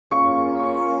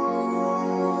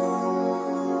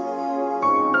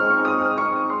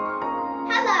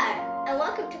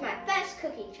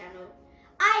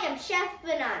I am Chef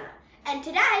Banana, and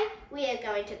today we are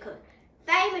going to cook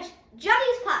famous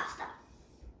Johnny's pasta.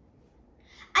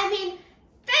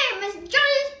 Famous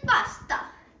Johnny's pasta.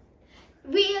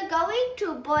 We are going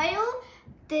to boil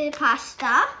the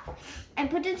pasta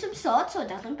and put in some salt so it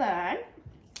doesn't burn.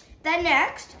 Then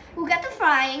next, we'll get the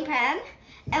frying pan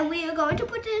and we are going to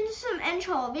put in some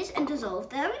anchovies and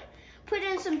dissolve them. Put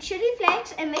in some chili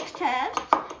flakes and mixed herbs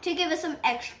to give us some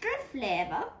extra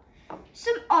flavor.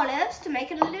 Some olives to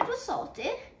make it a little salty.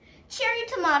 Cherry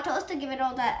tomatoes to give it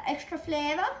all that extra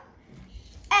flavor.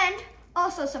 And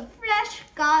also some fresh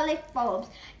garlic bulbs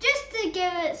just to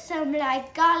give it some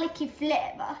like garlicky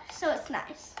flavor so it's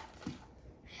nice.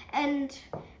 And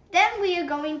then we are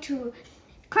going to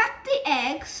crack the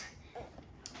eggs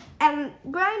and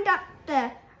grind up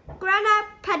the grana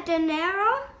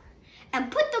padano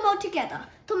and put them all together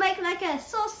to make like a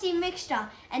saucy mixture,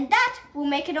 and that will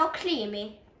make it all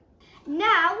creamy.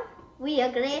 Now we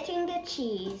are grating the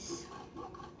cheese.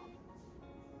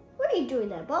 What are you doing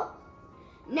there, Bob?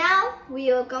 Now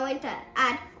we are going to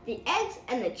add the eggs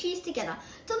and the cheese together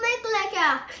to make like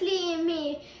a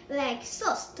creamy like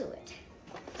sauce to it.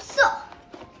 So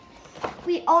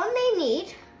we only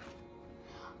need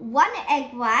 1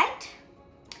 egg white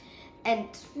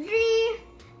and 3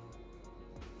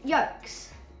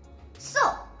 yolks. So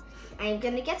I'm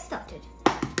gonna get started.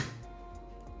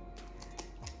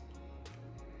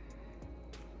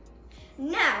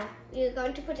 Now we're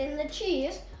going to put in the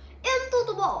cheese into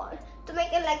the bowl to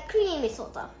make it like creamy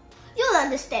sort of. You'll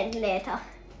understand later.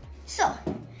 So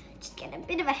just get a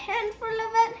bit of a handful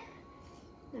of it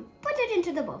and put it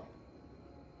into the bowl.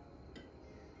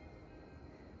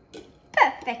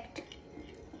 Perfect.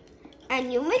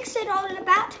 And you mix it all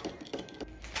about.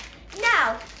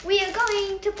 Now we are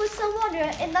going to put some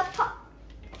water in the pot.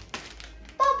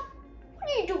 Bob, what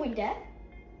are you doing there?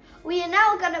 We are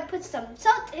now going to put some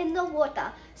salt in the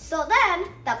water so then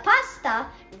the pasta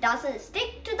doesn't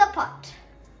stick to the pot.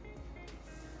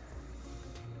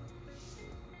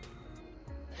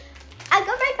 I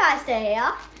got my pasta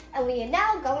here and we are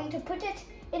now going to put it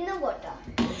in the water.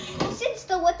 Since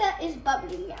the water is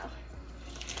bubbling now.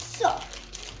 So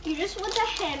you just want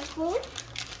a handful,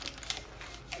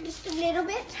 just a little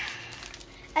bit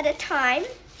at a time.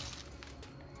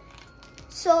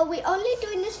 So we're only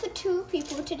doing this for 2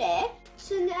 people today.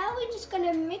 So now we're just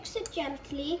gonna mix it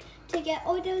gently to get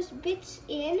all those bits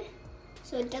in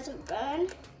so it doesn't burn.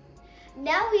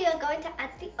 Now we are going to add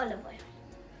the olive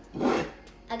oil.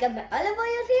 I got my olive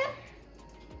oil here.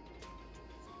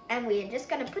 And we are just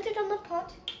gonna put it on the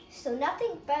pot so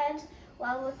nothing burns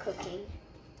while we're cooking.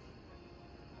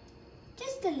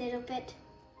 Just a little bit.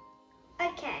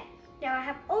 Okay, now I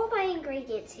have all my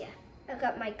ingredients here. I've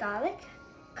got my garlic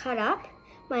cut up,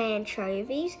 my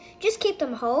anchovies, just keep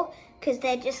them whole because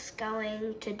they're just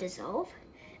going to dissolve.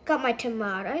 Got my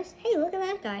tomatoes. Hey, look at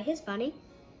that guy, he's funny.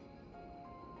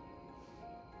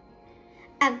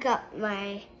 I've got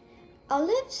my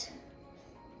olives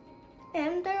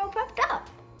and they're all prepped up.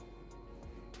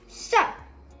 So,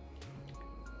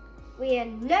 we are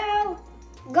now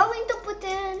going to put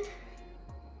in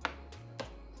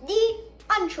the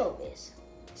anchovies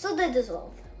so they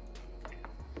dissolve.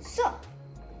 So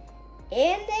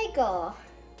in they go.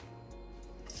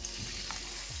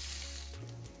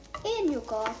 In you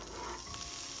go.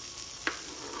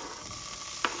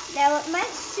 Now it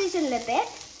might sizzle a bit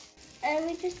and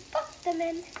we just pop them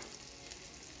in.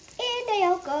 In they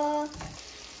all go.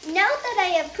 Now that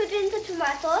I have put in the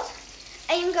tomatoes,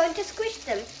 I am going to squish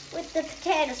them with the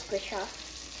potato squisher.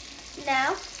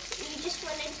 Now you just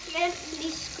want to gently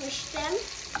squish them.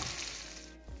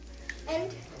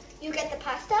 And you get the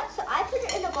pasta. So I put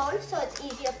it in a bowl so it's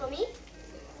easier for me.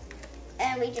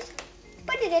 And we just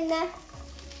put it in there.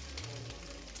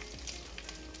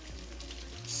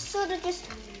 Sort of just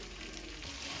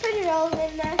put it all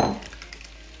in there.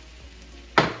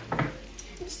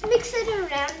 Just mix it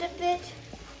around a bit.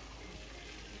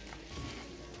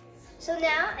 So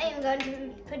now I am going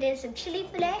to put in some chili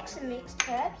flakes and mixed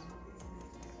herbs.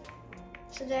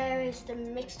 So there is the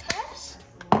mixed herbs.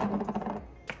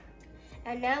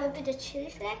 And now a bit of chili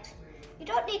flakes. You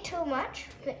don't need too much,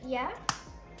 but yeah.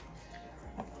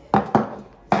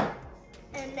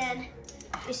 And then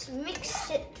just mix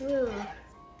it through.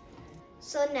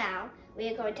 So now we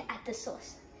are going to add the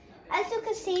sauce. As you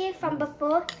can see from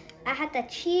before, I had the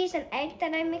cheese and egg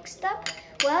that I mixed up.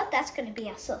 Well, that's going to be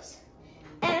our sauce.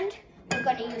 And we're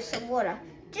going to use some water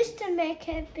just to make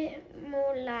it a bit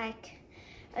more like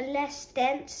less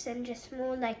dense and just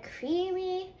more like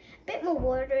creamy, a bit more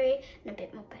watery and a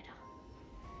bit more better.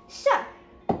 So,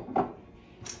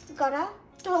 got our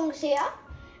tongs here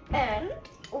and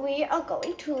we are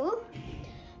going to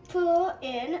put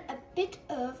in a bit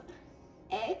of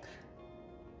egg.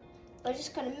 We're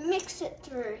just gonna mix it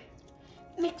through.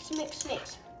 Mix, mix,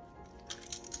 mix.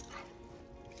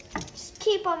 Just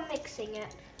keep on mixing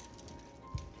it.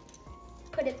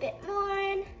 Put a bit more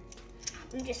in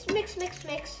and just mix, mix,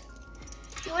 mix.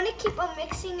 You want to keep on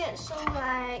mixing it so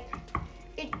like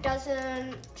it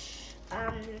doesn't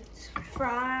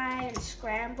fry and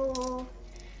scramble,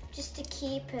 just to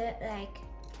keep it like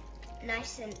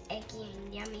nice and eggy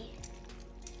and yummy.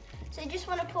 So you just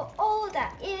want to put all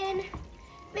that in,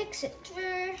 mix it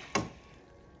through,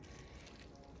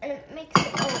 and it makes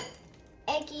it all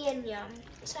eggy and yum.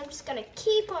 So I'm just gonna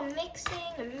keep on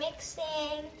mixing and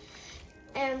mixing,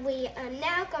 and we are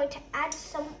now going to add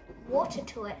some water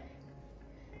to it.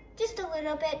 Just a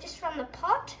little bit, just from the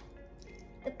pot,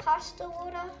 the pasta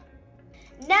water.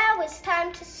 Now it's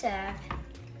time to serve.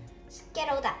 Just get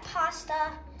all that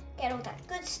pasta, get all that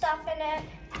good stuff in it.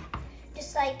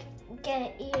 Just like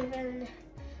get even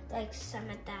like some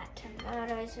of that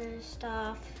tomatoes and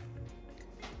stuff.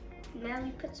 Now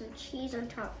we put some cheese on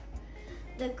top.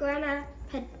 The grana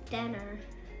padano.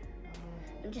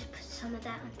 And just put some of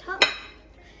that on top.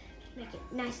 Just make it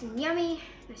nice and yummy,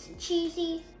 nice and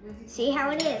cheesy. See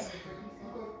how it is.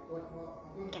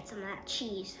 Get some of that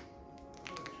cheese.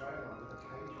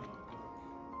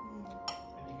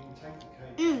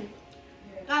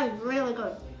 That is really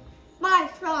good.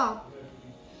 5 star.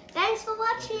 Thanks for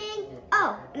watching.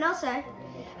 Oh, and also,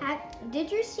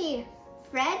 did you see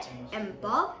Fred and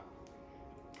Bob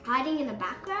hiding in the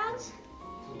backgrounds?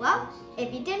 Well,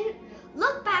 if you didn't,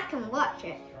 look back and watch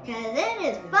it, because it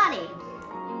is funny.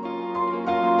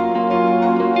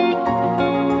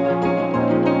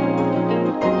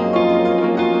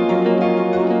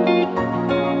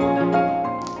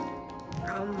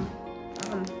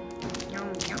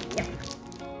 Yum, yum, yum.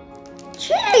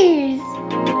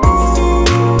 Cheese!